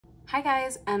Hi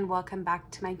guys, and welcome back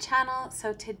to my channel.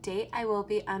 So today I will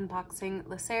be unboxing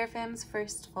SSERAFIM's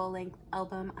first full-length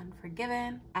album,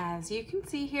 Unforgiven. As you can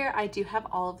see here, I do have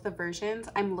all of the versions.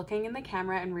 I'm looking in the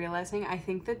camera and realizing I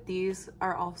think that these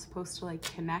are all supposed to like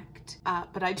connect,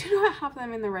 but I do not have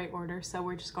them in the right order, so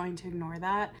we're just going to ignore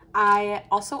that. I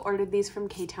also ordered these from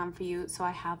K-Town for You, so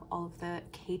I have all of the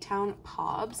K-Town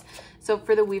pobs. So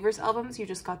for the Weavers albums, you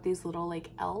just got these little like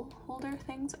L holder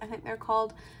things, I think they're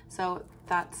called. So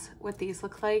that's what these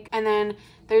look like. And then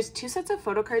there's two sets of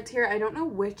photo cards here. I don't know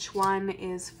which one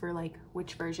is for like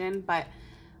which version, but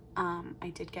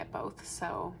I did get both.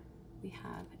 So we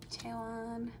have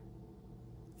Taewon,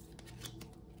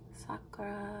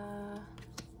 Sakura,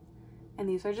 and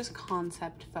these are just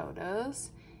concept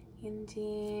photos.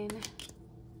 Yunjin,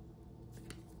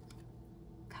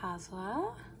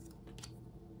 Kazuha,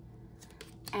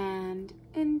 and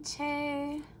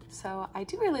Eunchae. So I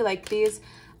do really like these.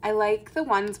 I like the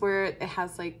ones where it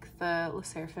has like the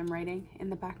SSERAFIM writing in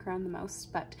the background the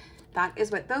most, but that is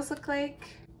what those look like.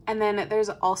 And then there's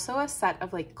also a set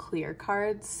of like clear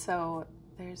cards. So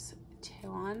there's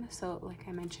Taewon. So like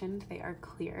I mentioned, they are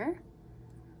clear.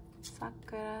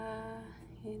 Sakura,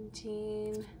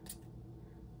 Yunjin,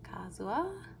 Kazuha,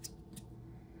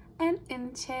 and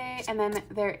Eunchae. And then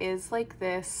there is like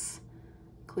this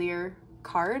clear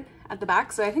card at the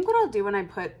back. So I think what I'll do when I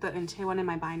put the Eunchae one in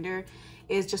my binder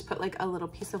is just put like a little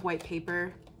piece of white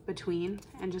paper between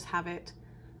and just have it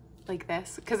like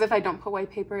this, because if I don't put white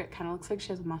paper it kind of looks like she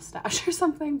has a mustache or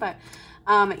something. But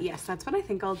yes, that's what I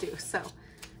think I'll do. So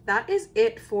that is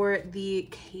it for the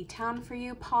K-Town for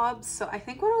You pobs. So I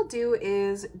think what I'll do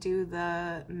is do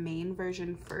the main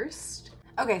version first.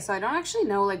 Okay, so I don't actually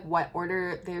know like what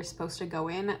order they're supposed to go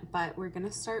in, but we're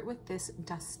gonna start with this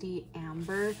Dusty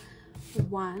Amber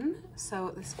one.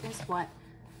 So this is what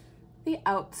the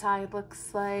outside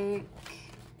looks like,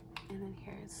 and then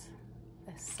here's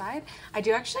this side. I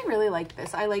do actually really like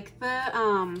this. I like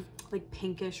the like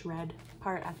pinkish red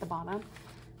part at the bottom,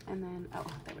 and then oh,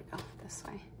 there we go, this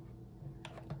way.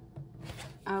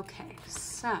 Okay,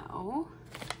 so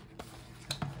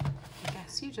I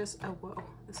guess you just, oh whoa,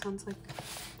 this one's like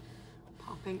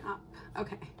popping up.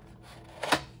 Okay.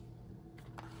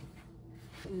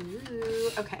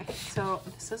 Ooh, okay, so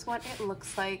this is what it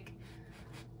looks like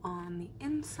on the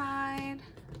inside,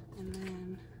 and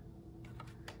then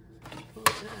we'll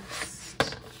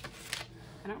just,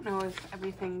 I don't know if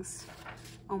everything's,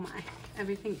 oh my,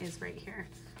 everything is right here.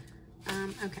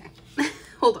 Okay,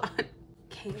 hold on.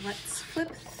 Okay, let's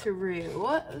flip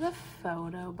through the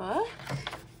photo book.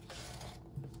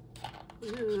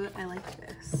 Ooh, I like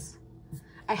this.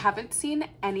 I haven't seen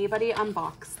anybody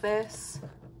unbox this.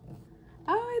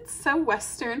 Oh, it's so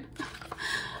Western.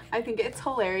 I think it's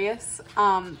hilarious,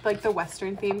 like the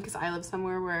Western theme, because I live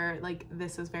somewhere where like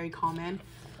this is very common,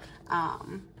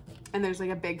 and there's like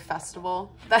a big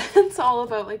festival that's all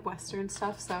about like Western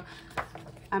stuff. So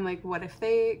I'm like, what if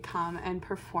they come and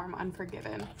perform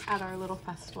Unforgiven at our little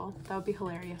festival? That would be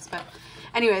hilarious. But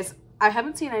anyways, I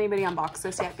haven't seen anybody unbox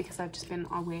this yet because I've just been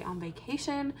away on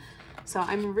vacation, so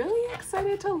I'm really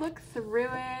excited to look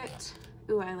through it.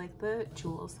 Ooh, I like the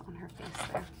jewels on her face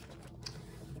there.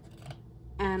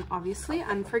 And obviously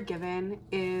Unforgiven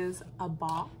is a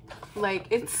bop. Like,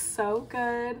 it's so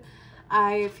good.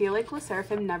 I feel like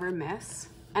SSERAFIM never miss.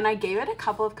 And I gave it a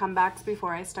couple of comebacks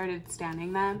before I started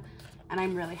standing them. And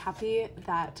I'm really happy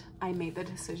that I made the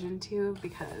decision to,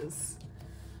 because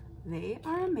they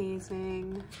are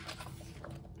amazing.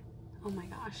 Oh my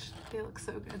gosh, they look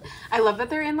so good. I love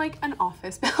that they're in like an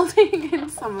office building in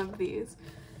some of these.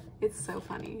 It's so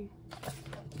funny.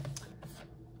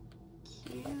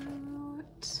 Cute.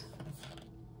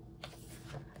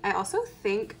 I also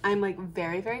think I'm like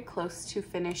very, very close to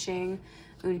finishing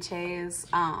Eunchae's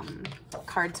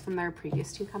cards from their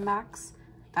previous two comebacks.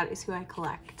 That is who I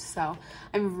collect. So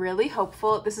I'm really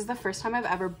hopeful. This is the first time I've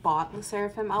ever bought the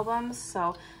SSERAFIM albums,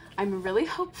 so I'm really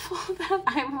hopeful that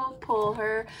I will pull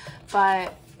her,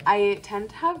 but I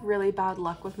tend to have really bad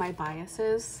luck with my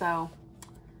biases, so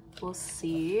we'll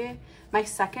see. My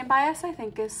second bias I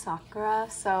think is Sakura,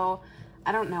 so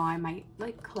I don't know, I might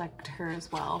like collect her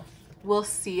as well. We'll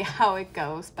see how it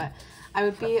goes, but I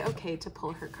would be okay to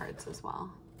pull her cards as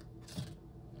well.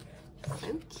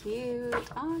 So cute.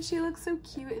 Oh, she looks so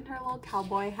cute in her little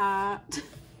cowboy hat.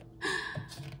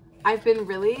 I've been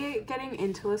really getting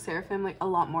into SSERAFIM like a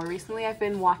lot more recently. I've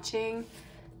been watching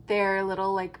their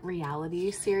little like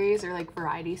reality series or like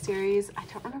variety series. I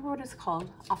don't remember what it's called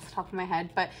off the top of my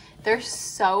head, but they're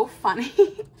so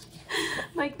funny.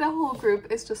 Like the whole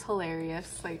group is just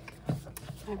hilarious. Like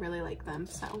I really like them.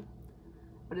 So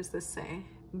what does this say?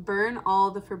 burn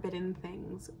all the forbidden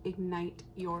things, ignite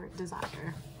your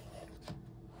desire.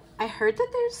 I heard that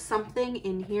there's something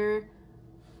in here,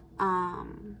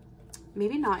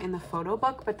 maybe not in the photo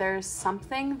book, but there's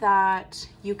something that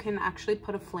you can actually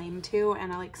put a flame to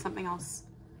and like something else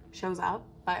shows up,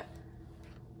 but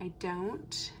I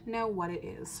don't know what it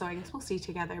is. So I guess we'll see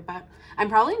together, but I'm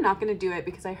probably not going to do it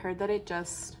because I heard that it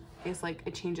just is like,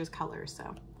 it changes color.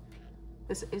 So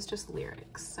this is just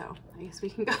lyrics. So I guess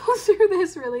we can go through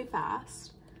this really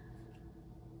fast.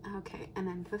 Okay, and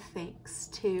then the thanks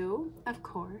to, of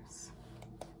course.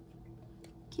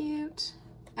 Cute.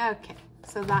 Okay,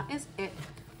 so that is it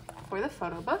for the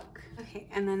photo book. Okay,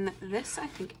 and then this I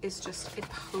think is just a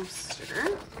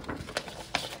poster.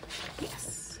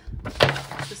 Yes,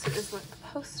 this is what the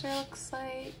poster looks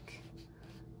like.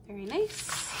 Very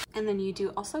nice. And then you do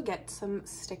also get some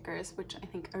stickers, which I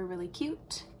think are really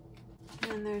cute.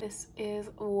 And then this is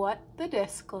what the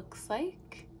disc looks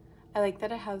like. I like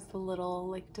that it has the little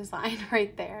like design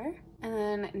right there. And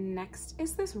then next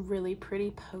is this really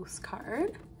pretty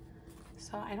postcard.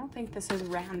 So I don't think this is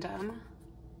random,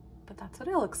 but that's what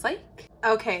it looks like.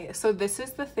 Okay, so this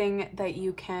is the thing that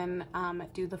you can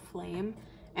do the flame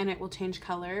and it will change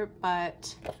color,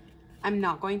 but I'm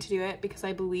not going to do it because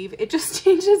I believe it just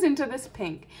changes into this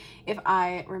pink, if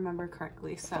I remember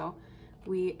correctly. So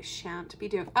we shan't be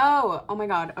doing, oh my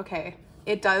God, okay.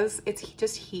 It does, it's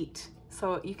just heat.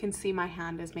 So you can see my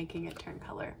hand is making it turn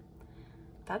color.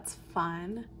 That's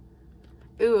fun.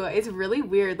 Ooh, it's really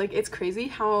weird. Like, it's crazy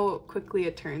how quickly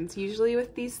it turns. Usually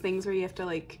with these things where you have to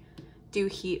like do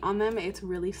heat on them, it's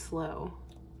really slow.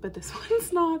 But this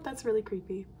one's not. That's really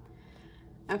creepy.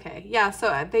 Okay, yeah,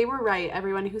 so they were right,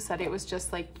 everyone who said it was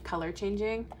just like color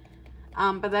changing.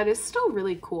 But that is still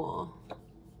really cool.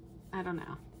 I don't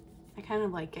know. I kind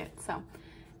of like it. So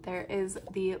there is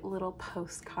the little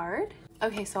postcard.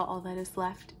 Okay, so all that is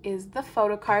left is the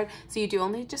photo card. So you do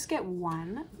only just get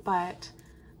one, but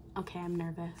okay, I'm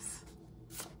nervous.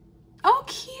 Oh,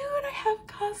 cute, I have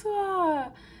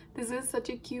Kazuha. This is such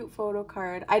a cute photo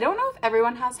card. I don't know if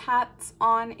everyone has hats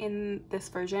on in this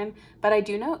version, but I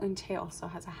do know Unte also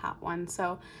has a hat one.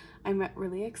 So I'm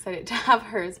really excited to have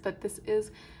hers, but this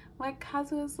is what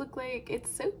Kazuha's look like.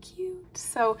 It's so cute.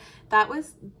 So that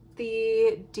was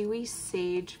the Dewy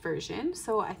Sage version.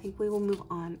 So I think we will move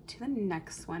on to the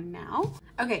next one now.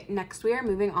 Okay, next we are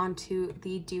moving on to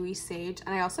the Dewy Sage.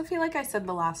 And I also feel like I said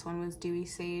the last one was Dewy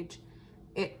Sage.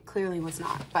 It clearly was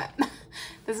not, but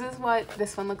this is what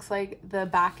this one looks like. The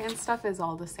back end stuff is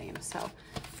all the same, so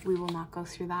we will not go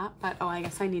through that. But oh, I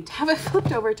guess I need to have it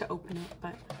flipped over to open it.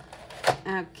 But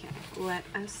okay, let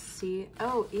us see.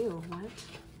 Oh, ew, what?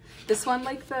 This one,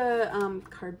 like the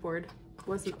cardboard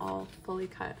wasn't all fully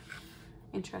cut.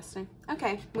 Interesting.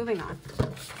 Okay, moving on.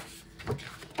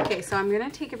 Okay, so I'm gonna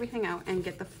take everything out and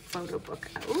get the photo book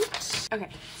out. Okay,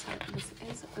 so this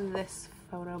is this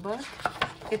photo book.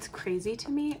 It's crazy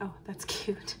to me. Oh, that's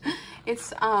cute.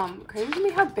 It's crazy to me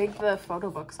how big the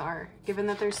photo books are, given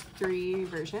that there's 3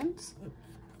 versions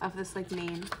of this like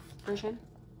main version.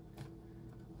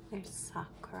 There's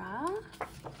Sakura.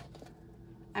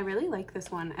 I really like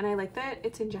this one, and I like that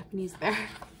it's in Japanese there.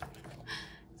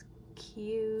 It's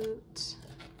cute.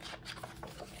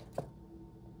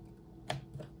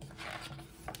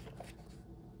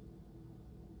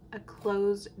 A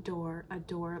closed door, a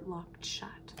door locked shut.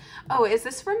 Oh, is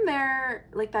this from their,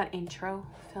 like that intro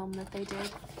film that they did?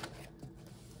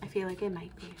 I feel like it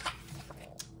might be.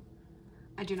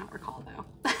 I do not recall though,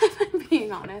 if I'm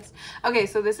being honest. Okay,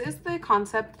 so this is the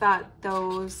concept that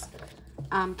those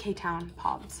K-Town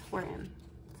pods were in.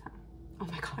 So, oh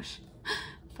my gosh,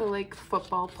 the like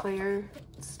football player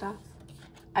stuff.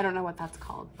 I don't know what that's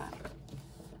called, but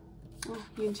oh,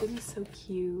 Yunjin is so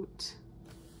cute.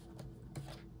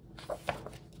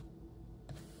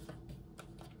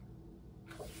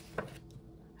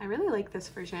 I really like this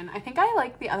version. I think I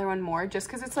like the other one more just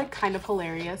because it's like kind of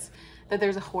hilarious that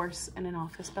there's a horse in an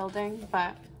office building,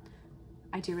 but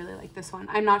I do really like this one.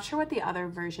 I'm not sure what the other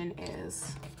version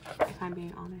is, if I'm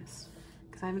being honest,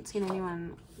 because I haven't seen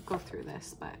anyone go through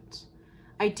this, but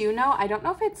I do know, I don't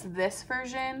know if it's this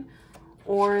version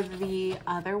or the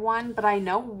other one, but I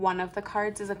know one of the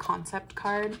cards is a concept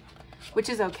card, which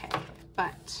is okay,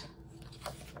 but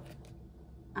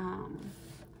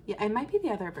yeah, it might be the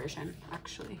other version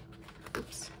actually.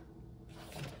 Oops.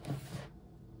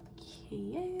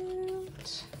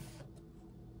 Cute.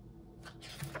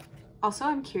 Also,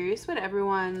 I'm curious what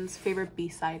everyone's favorite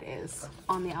B-side is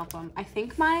on the album. I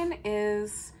think mine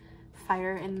is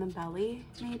Fire in the Belly,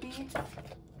 maybe.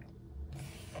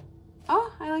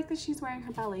 Oh, I like that she's wearing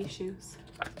her ballet shoes.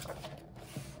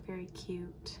 Very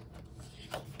cute.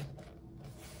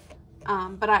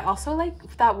 But I also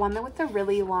like that one with the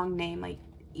really long name, like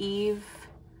Eve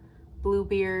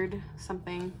Bluebeard,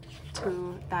 something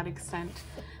to that extent.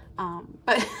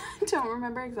 But I don't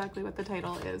remember exactly what the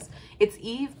title is. It's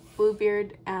Eve,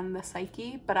 Bluebeard, and the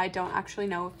Psyche, but I don't actually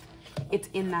know if it's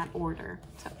in that order.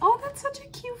 So, oh, that's such a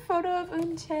cute photo of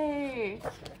Unche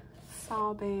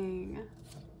sobbing.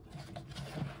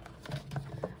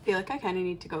 I feel like I kind of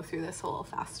need to go through this a little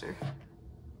faster,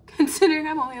 considering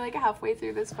I'm only like halfway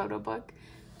through this photo book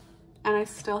and I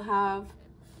still have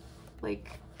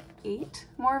like 8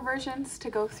 more versions to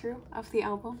go through of the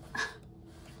album.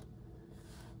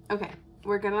 Okay,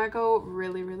 we're gonna go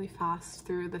really, really fast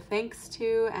through the thanks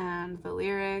to and the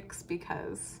lyrics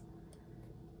because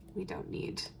we don't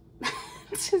need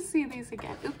to see these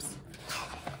again. Oops.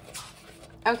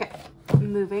 Okay,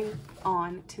 moving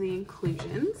on to the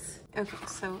inclusions. Okay,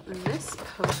 so this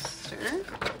poster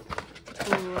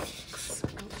looks,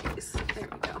 oh geez, there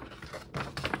we go.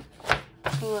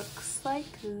 Looks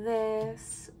like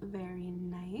this, very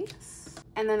nice.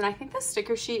 And then I think the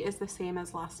sticker sheet is the same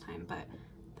as last time, but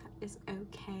that is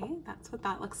okay. That's what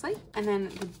that looks like. And then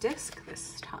the disc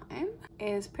this time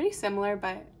is pretty similar,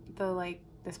 but the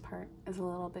this part is a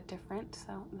little bit different.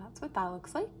 So that's what that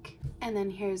looks like. And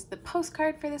then here's the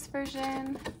postcard for this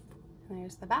version. And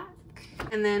there's the back.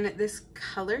 And then this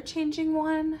color changing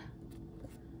one,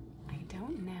 I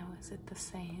don't know, is it the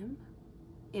same?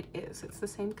 It is, it's the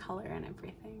same color and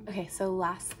everything. Okay, so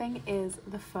last thing is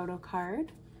the photo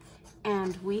card.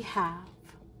 And we have,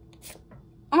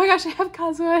 oh my gosh, I have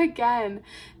Kazuha again.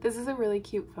 This is a really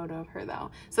cute photo of her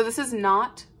though. So this is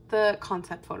not the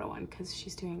concept photo one because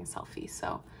she's doing a selfie.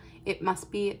 So it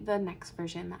must be the next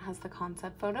version that has the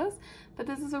concept photos. But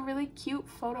this is a really cute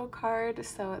photo card.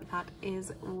 So that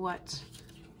is what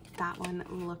that one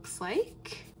looks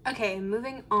like. Okay,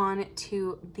 moving on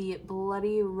to the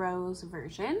Bloody Rose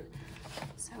version.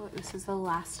 So this is the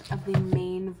last of the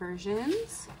main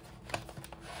versions.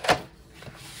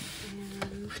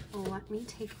 And let me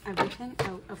take everything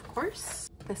out, of course.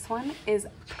 This one is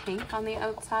pink on the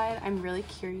outside. I'm really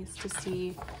curious to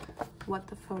see what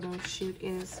the photo shoot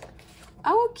is.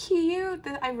 Oh, cute.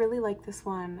 I really like this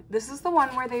one. This is the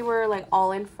one where they were like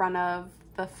all in front of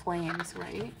the flames,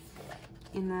 right?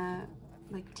 In the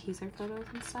like teaser photos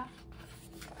and stuff.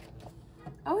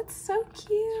 Oh, it's so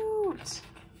cute.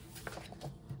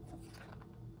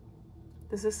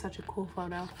 This is such a cool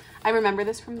photo. I remember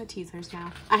this from the teasers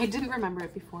now. I didn't remember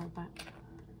it before, but.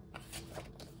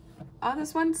 Oh,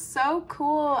 this one's so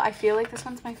cool. I feel like this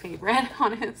one's my favorite,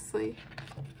 honestly.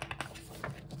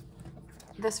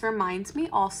 This reminds me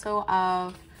also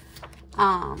of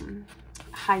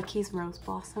Haiki's Rose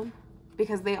Blossom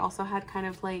because they also had kind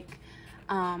of like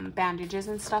bandages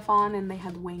and stuff on and they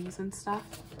had wings and stuff.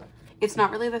 It's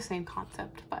not really the same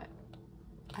concept, but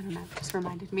I don't know, it just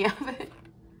reminded me of it.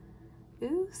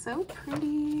 Ooh, so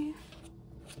pretty.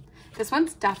 This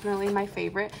one's definitely my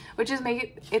favorite, which is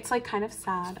it's like kind of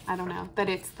sad, I don't know, that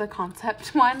it's the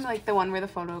concept one, like the one where the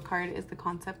photo card is the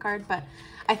concept card, but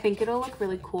I think it'll look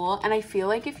really cool. And I feel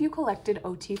like if you collected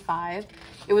OT5,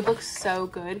 it would look so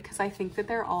good because I think that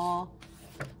they're all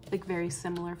like very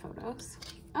similar photos.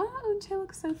 Oh, Unche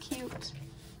looks so cute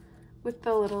with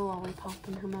the little lollipop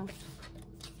in her mouth.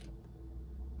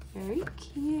 Very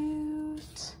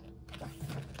cute.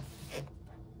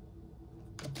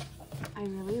 I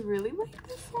really, really like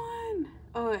this one.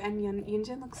 Oh, and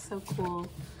Yunjin looks so cool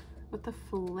with the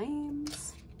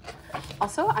flames.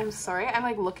 Also, I'm sorry, I'm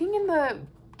like looking in the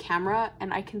camera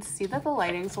and I can see that the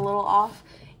lighting's a little off.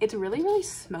 It's really, really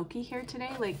smoky here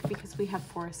today, like because we have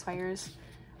forest fires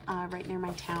right near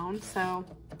my town. So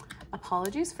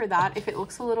apologies for that. If it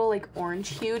looks a little like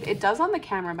orange hued, it does on the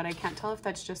camera, but I can't tell if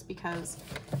that's just because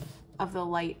of the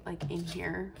light like in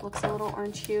here looks a little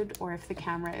orange hued or if the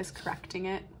camera is correcting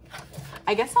it.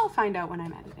 I guess I'll find out when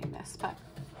I'm editing this, but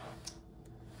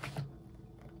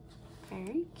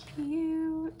very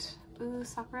cute. Ooh,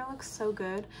 Sakura looks so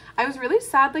good. I was really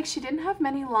sad, like she didn't have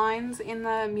many lines in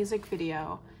the music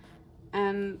video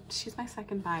and she's my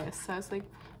second bias. So I was like,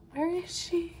 where is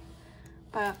she?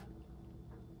 But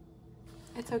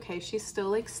it's okay. She still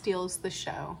like steals the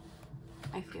show,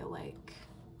 I feel like.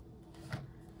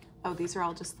 Oh, these are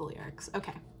all just the lyrics.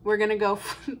 Okay, we're gonna go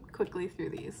quickly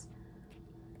through these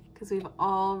because we've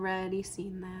already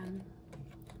seen them.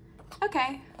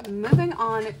 Okay, moving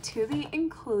on to the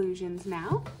inclusions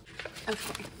now.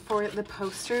 Okay, for the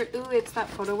poster, ooh, it's that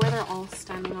photo where they're all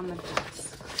standing on the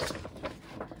desk.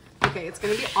 Okay, it's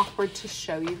gonna be awkward to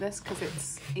show you this because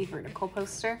it's a vertical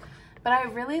poster, but I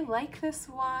really like this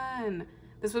one.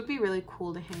 This would be really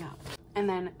cool to hang up. And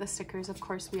then the stickers, of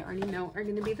course, we already know are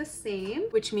gonna be the same,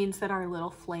 which means that our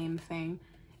little flame thing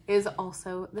is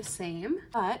also the same.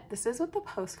 But this is what the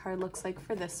postcard looks like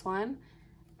for this one.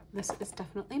 This is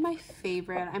definitely my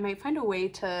favorite. I might find a way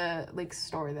to like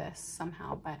store this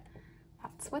somehow, but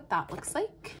that's what that looks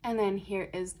like. And then here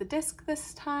is the disc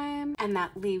this time. And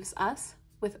that leaves us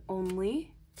with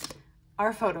only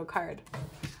our photo card.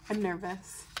 I'm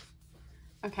nervous.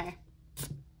 Okay.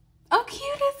 Oh,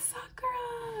 cute, it's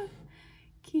Sakura.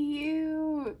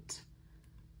 Cute.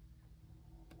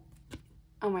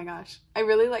 Oh my gosh, I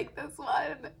really like this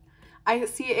one. I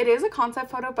see it is a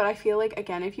concept photo, but I feel like,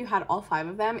 again, if you had all 5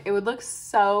 of them, it would look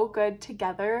so good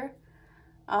together.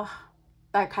 Oh,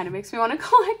 that kind of makes me want to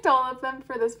collect all of them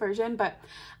for this version, but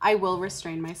I will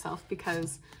restrain myself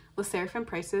because the SSERAFIM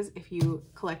prices, if you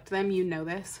collect them, you know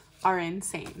this, are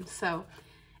insane. So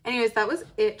anyways, that was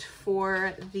it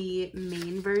for the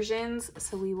main versions.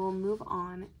 So we will move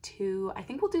on to, I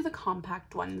think we'll do the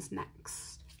compact ones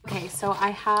next. Okay, so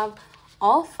I have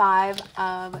all 5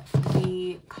 of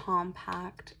the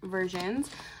compact versions.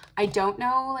 I don't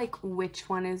know like which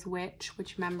one is which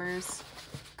member's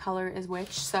color is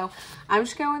which. So I'm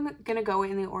just gonna go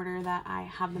in the order that I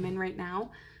have them in right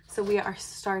now. So we are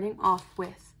starting off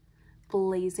with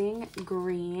Blazing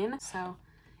Green. So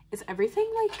is everything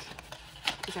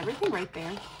right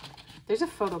there? There's a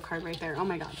photo card right there. Oh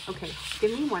my god. Okay,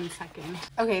 give me 1 second.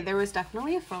 Okay, there was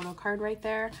definitely a photo card right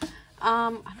there. I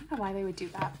don't know why they would do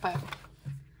that, but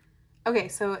okay,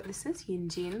 so this is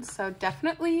Hyunjin. So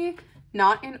definitely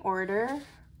not in order,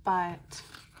 but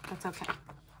that's okay.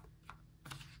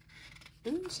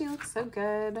 Ooh, she looks so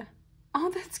good. Oh,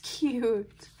 that's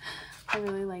cute. I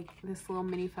really like this little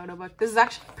mini photo book. This is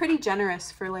actually pretty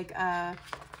generous for like a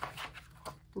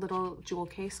little jewel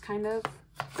case kind of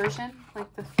version,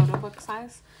 like the photo book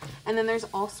size. And then there's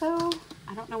also,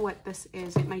 I don't know what this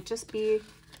is. It might just be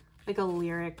like a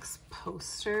lyrics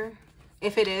poster.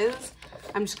 If it is,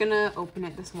 I'm just gonna open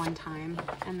it this one time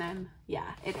and then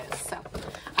yeah, it is. So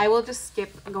I will just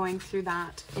skip going through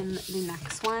that in the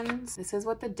next ones. This is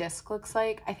what the disc looks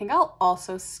like. I think I'll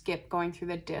also skip going through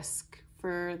the disc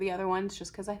for the other ones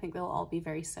just because I think they'll all be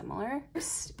very similar.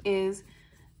 First is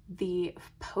the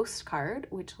postcard,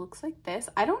 which looks like this.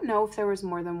 I don't know if there was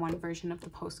more than one version of the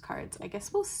postcards. I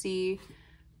guess we'll see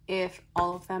if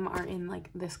all of them are in like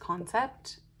this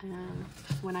concept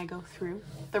when I go through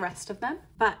the rest of them.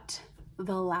 But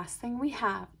the last thing we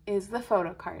have is the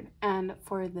photo card. And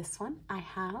for this one, I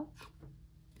have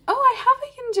a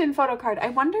Hyunjin photo card. I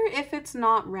wonder if it's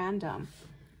not random.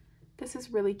 This is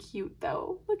really cute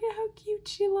though. Look at how cute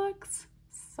she looks.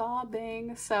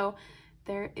 Sobbing. So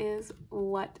there is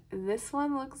what this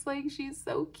one looks like. She's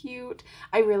so cute.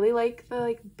 I really like the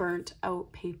like burnt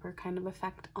out paper kind of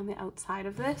effect on the outside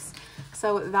of this.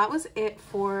 So that was it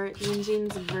for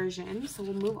Hyunjin's version. So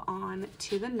we'll move on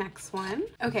to the next one.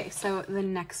 Okay, so the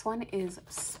next one is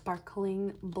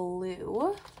Sparkling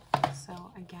Blue.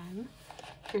 So again,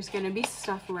 there's gonna be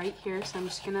stuff right here. So I'm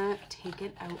just gonna take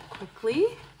it out quickly.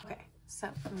 Okay, so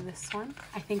this one,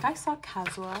 I think I saw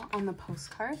Kazuha on the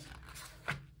postcard.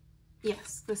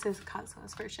 Yes, this is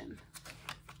Kazuha's version.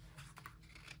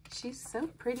 She's so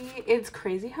pretty. It's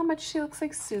crazy how much she looks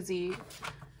like Susie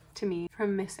to me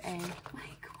from Miss A.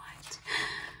 Like, what?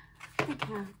 I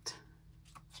can't.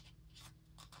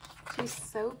 She's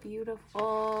so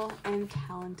beautiful and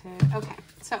talented. Okay,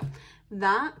 so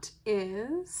that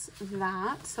is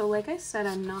that. So like I said,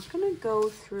 I'm not gonna go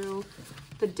through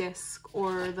the disc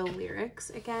or the lyrics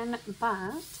again,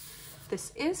 but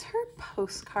this is her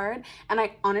postcard, and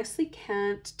I honestly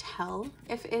can't tell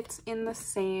if it's in the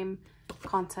same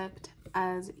concept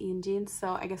as Hyunjin,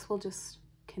 so I guess we'll just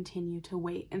continue to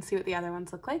wait and see what the other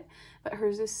ones look like. But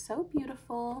hers is so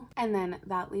beautiful. And then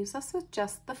that leaves us with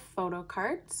just the photo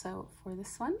card. So for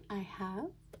this one, I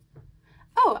have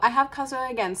Kazuha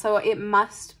again, so it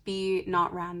must be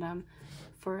not random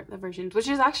for the versions, which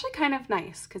is actually kind of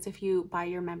nice because if you buy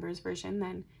your members version,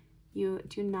 then you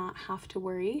do not have to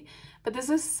worry. But this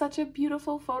is such a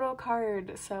beautiful photo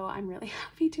card, so I'm really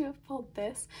happy to have pulled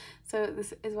this. So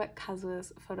this is what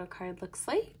Kazuha's photo card looks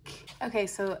like. Okay,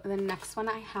 so the next one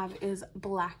I have is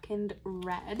Blackened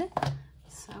Red.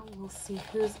 So we'll see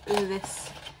whose this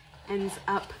ends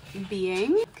up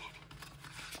being. Okay.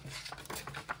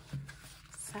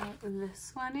 So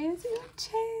this one is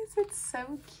Uche's. It's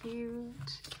so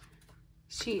cute.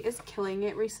 She is killing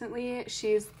it recently.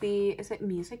 She's the, is it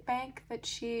Music Bank that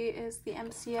she is the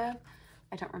MC of?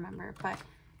 I don't remember, but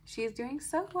she's doing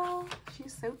so well.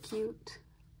 She's so cute.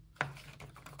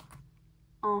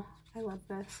 Oh, I love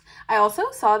this. I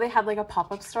also saw they had like a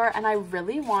pop-up store and I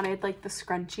really wanted like the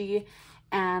scrunchie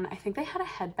And I think they had a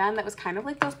headband that was kind of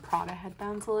like those Prada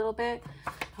headbands a little bit.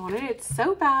 I wanted it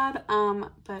so bad,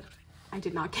 but I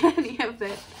did not get any of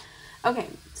it. Okay,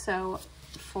 so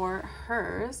for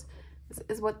hers, this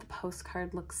is what the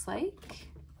postcard looks like.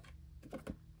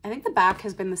 I think the back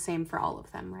has been the same for all of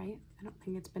them, right? I don't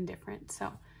think it's been different.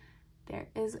 So there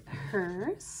is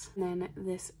hers. And then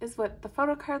this is what the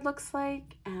photo card looks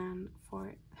like. And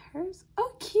for hers,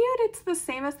 oh cute, it's the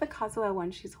same as the Kazuha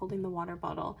one. She's holding the water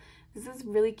bottle. This is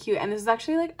really cute, and this is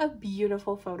actually like a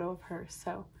beautiful photo of her,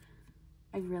 so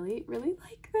I really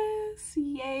like this.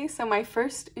 Yay. So my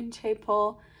first Unche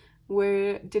pull,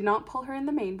 we did not pull her in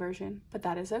the main version, but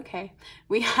that is okay.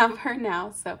 We have her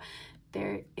now, so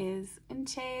there is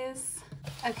Unche's.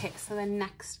 Okay, so then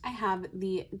next I have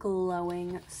the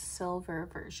glowing silver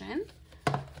version.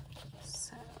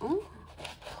 So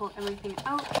pull everything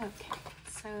out. Okay,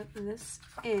 so this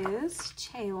is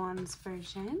Chaewon's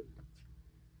version.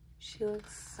 She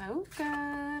looks so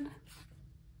good.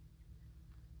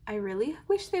 I really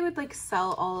wish they would like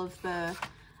sell all of the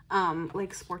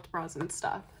like sports bras and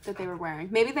stuff that they were wearing.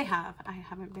 Maybe they have. I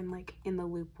haven't been like in the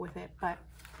loop with it, but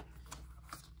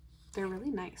they're really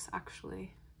nice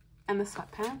actually. And the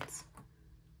sweatpants,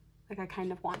 like I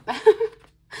kind of want them.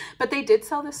 But they did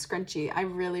sell this scrunchie. I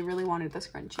really wanted the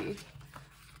scrunchie,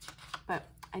 but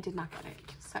I did not get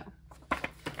it, so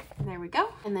there we go.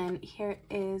 And then here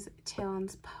is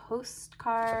Taeyeon's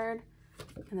postcard,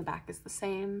 and the back is the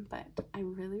same, but I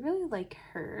really like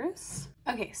hers.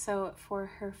 Okay, so for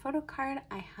her photo card,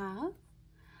 I have,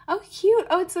 oh cute,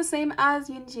 oh it's the same as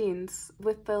Yunjin's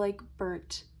with the like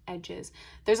burnt edges.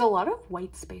 There's a lot of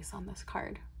white space on this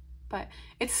card, but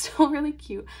it's still really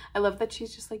cute. I love that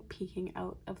she's just like peeking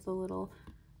out of the little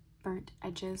burnt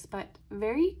edges, but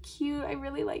very cute. I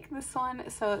really like this one.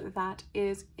 So that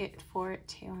is it for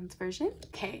Taeyeon's version.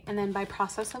 Okay, and then by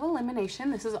process of elimination,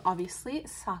 this is obviously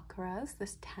Sakura's,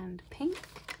 this tanned pink.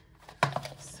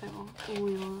 So we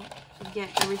will get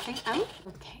everything out.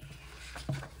 Okay,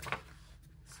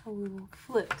 so we will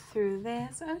flip through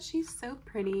this. Oh, she's so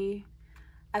pretty.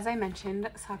 As I mentioned,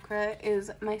 Sakura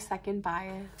is my second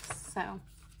bias, so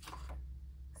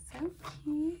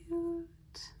cute.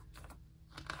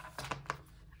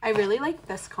 I really like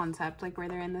this concept, like where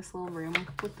they're in this little room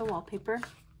with the wallpaper.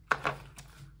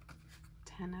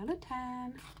 10 out of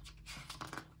 10.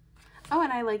 Oh,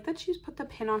 and I like that she's put the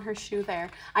pin on her shoe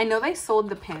there. I know they sold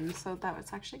the pin, so that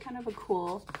was actually kind of a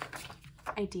cool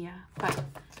idea, but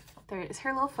there is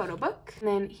her little photo book. And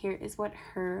then here is what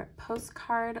her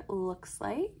postcard looks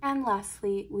like. And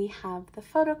lastly, we have the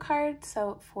photo card.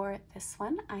 So for this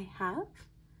one, I have,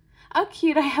 oh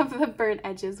cute, I have the burnt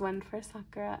edges one for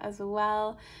Sakura as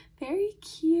well. Very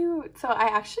cute. So I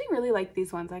actually really like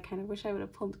these ones. I kind of wish I would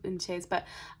have pulled Unche's, but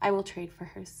I will trade for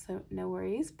her, so no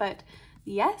worries. But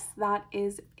yes, that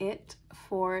is it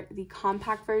for the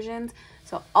compact versions.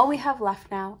 So all we have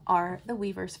left now are the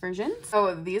Weverse versions.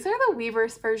 So these are the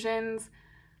Weverse versions.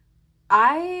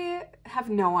 I have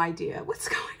no idea what's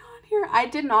going on here. I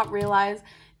did not realize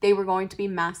they were going to be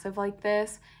massive like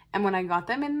this. And when I got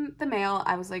them in the mail,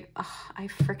 I was like, ugh, I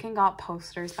freaking got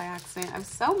posters by accident. I was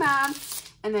so mad.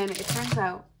 And then it turns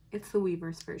out it's the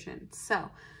Weverse version. So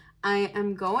I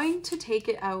am going to take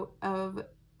it out of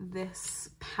this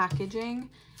packaging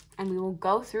and we will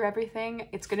go through everything.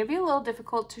 It's going to be a little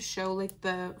difficult to show like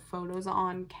the photos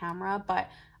on camera, but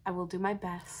I will do my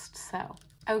best. So,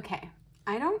 okay.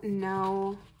 I don't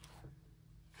know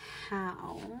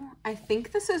how. I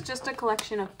think this is just a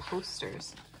collection of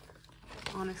posters.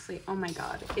 Honestly, oh my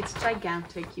god, it's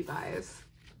gigantic, you guys.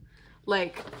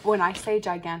 Like, when I say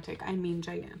gigantic, I mean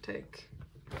gigantic.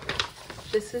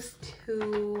 This is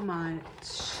too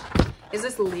much. Is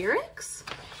this lyrics?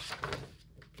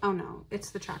 Oh no,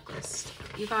 it's the track list.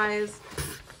 You guys,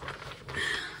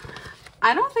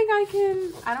 I don't think I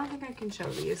can show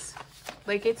these.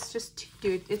 Like, it's just,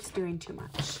 dude, it's doing too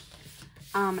much.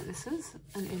 This is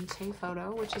an Unche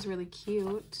photo, which is really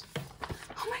cute.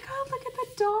 Oh my god, look at the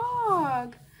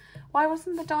dog. Why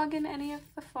wasn't the dog in any of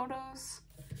the photos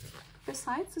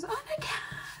besides this? Oh, the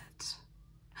cat.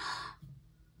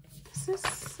 This is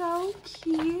so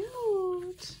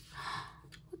cute.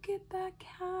 Look at that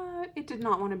cat. It did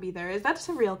not want to be there. Is that just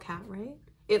a real cat, right?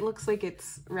 It looks like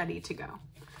it's ready to go.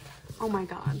 Oh my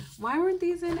god. Why weren't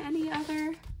these in any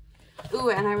other? Ooh,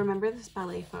 and I remember this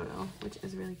ballet photo, which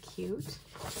is really cute.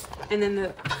 And then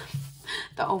the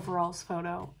overalls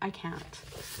photo, I can't.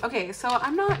 Okay, so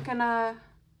I'm not gonna,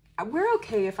 we're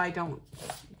okay if I don't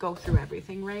go through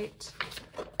everything, right?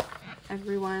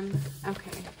 Everyone,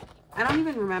 okay. I don't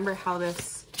even remember how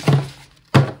this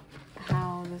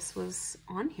was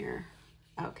on here.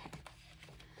 Okay.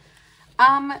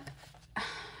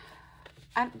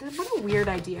 what a weird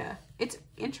idea. It's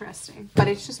interesting, but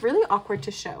it's just really awkward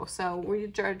to show, so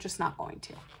we are just not going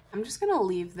to. I'm just gonna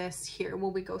leave this here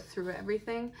while we go through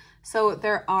everything. So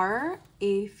there are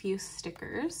a few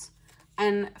stickers,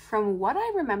 and from what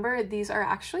I remember, these are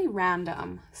actually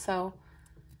random. So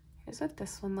here's what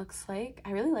this one looks like.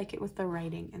 I really like it with the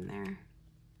writing in there.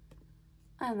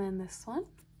 And then this one.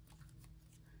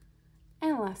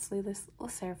 And lastly, this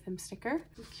SSERAFIM sticker.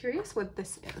 I'm curious what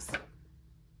this is.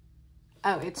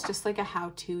 Oh, it's just like a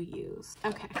how to use.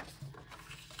 Okay,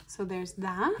 so there's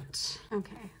that.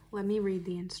 Okay, let me read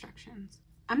the instructions.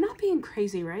 I'm not being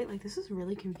crazy, right? Like, this is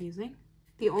really confusing.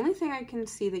 The only thing I can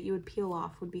see that you would peel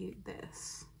off would be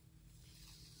this.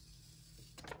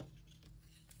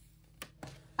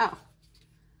 Oh,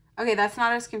 okay, that's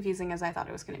not as confusing as I thought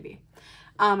it was gonna be.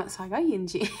 So I got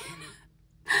Yinjin.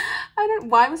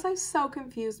 Why was I so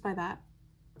confused by that?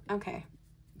 Okay.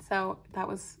 So that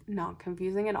was not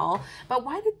confusing at all. But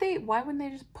why wouldn't they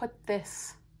just put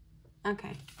this?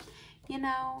 Okay. You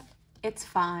know, it's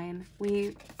fine.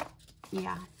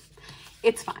 Yeah,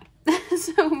 it's fine.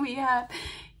 So we have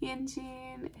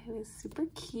Yinjin, who is super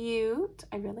cute.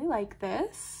 I really like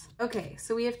this. Okay,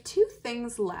 so we have two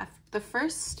things left. The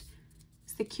first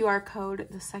is the QR code.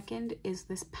 The second is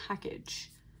this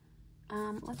package.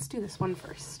 Let's do this one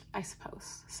first, I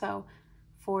suppose. So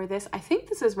for this, I think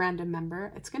this is random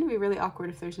member. It's going to be really awkward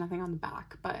if there's nothing on the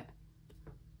back, but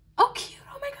oh, cute.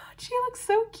 Oh my god, she looks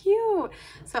so cute.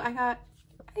 So I got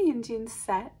a Yinjin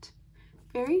set.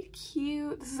 Very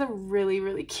cute. This is a really,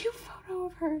 really cute photo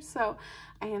of her. So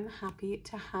I am happy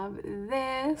to have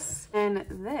this. And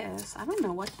this, I don't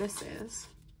know what this is.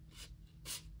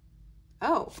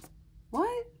 Oh,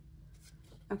 what?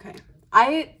 Okay.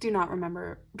 I do not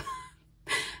remember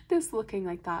this looking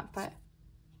like that, but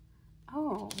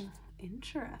oh,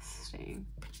 interesting.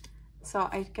 So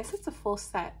I guess it's a full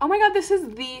set. Oh my god, this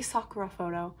is the Sakura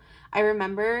photo. I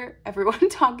remember everyone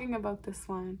talking about this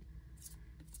one.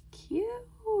 Cute.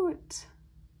 Ooh,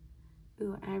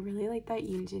 and I really like that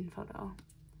Yinjin photo.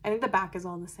 I think the back is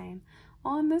all the same.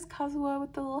 Oh, and this Kazuha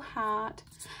with the little hat.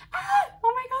 Ah!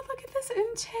 Oh my god, look at this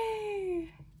Unche.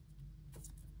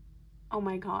 Oh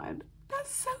my god.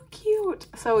 That's so cute.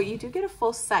 So you do get a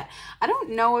full set. I don't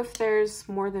know if there's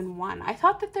more than one. I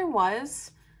thought that there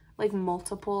was like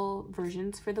multiple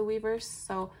versions for the Weverse.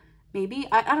 So maybe,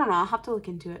 I don't know. I'll have to look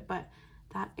into it. But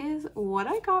that is what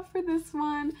I got for this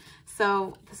one.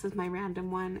 So this is my random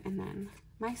one. And then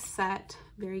my set.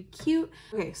 Very cute.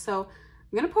 Okay, so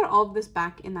I'm going to put all of this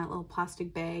back in that little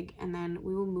plastic bag. And then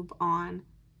we will move on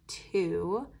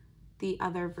to the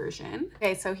other version.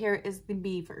 Okay, so here is the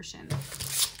B version.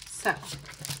 So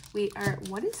we are,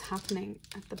 what is happening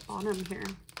at the bottom here?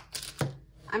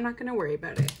 I'm not gonna worry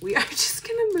about it. We are just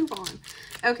gonna move on.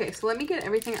 Okay, so let me get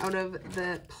everything out of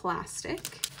the plastic.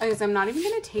 Okay, so I'm not even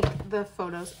gonna take the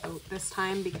photos out this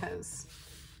time because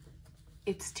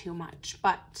it's too much,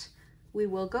 but we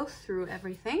will go through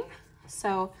everything.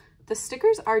 So the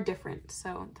stickers are different,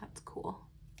 so that's cool.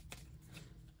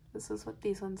 This is what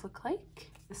these ones look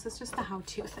like. This is just the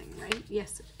how-to thing, right?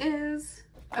 Yes, it is.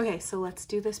 Okay, so let's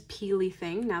do this peely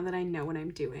thing now that I know what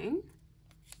I'm doing.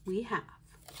 We have,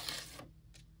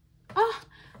 oh,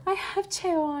 I have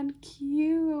Cheon,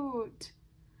 cute.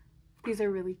 These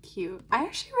are really cute. I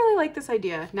actually really like this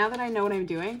idea. Now that I know what I'm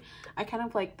doing, I kind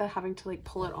of like the having to like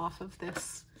pull it off of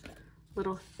this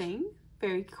little thing.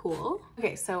 Very cool.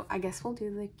 Okay, so I guess we'll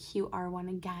do the QR one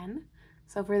again.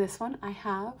 So for this one, I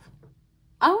have,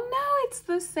 oh no, it's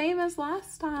the same as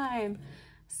last time.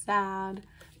 Sad.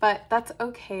 But that's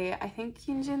okay. I think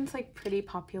Yinjin's like pretty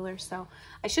popular, so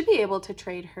I should be able to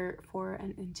trade her for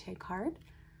an Unche card.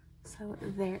 So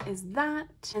there is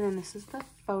that. And then this is the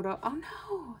photo. Oh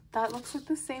no, that looks like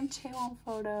the same Chaewon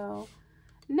photo.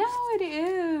 No, it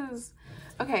is.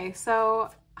 Okay,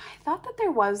 so I thought that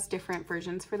there was different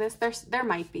versions for this. There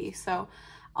might be, so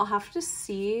I'll have to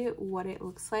see what it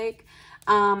looks like.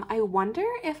 I wonder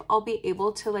if I'll be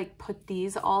able to like put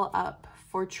these all up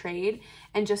for trade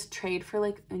and just trade for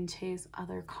like Unche's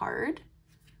other card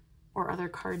or other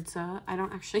cards. I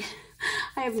don't actually,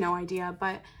 I have no idea,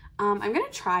 but I'm gonna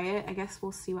try it. I guess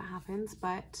we'll see what happens,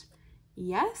 but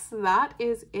yes, that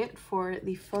is it for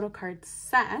the photo card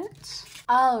set.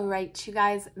 All right, you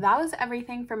guys, that was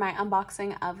everything for my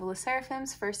unboxing of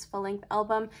SSERAFIM's first full-length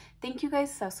album. Thank you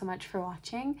guys so much for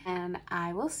watching, and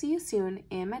I will see you soon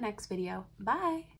in my next video. Bye.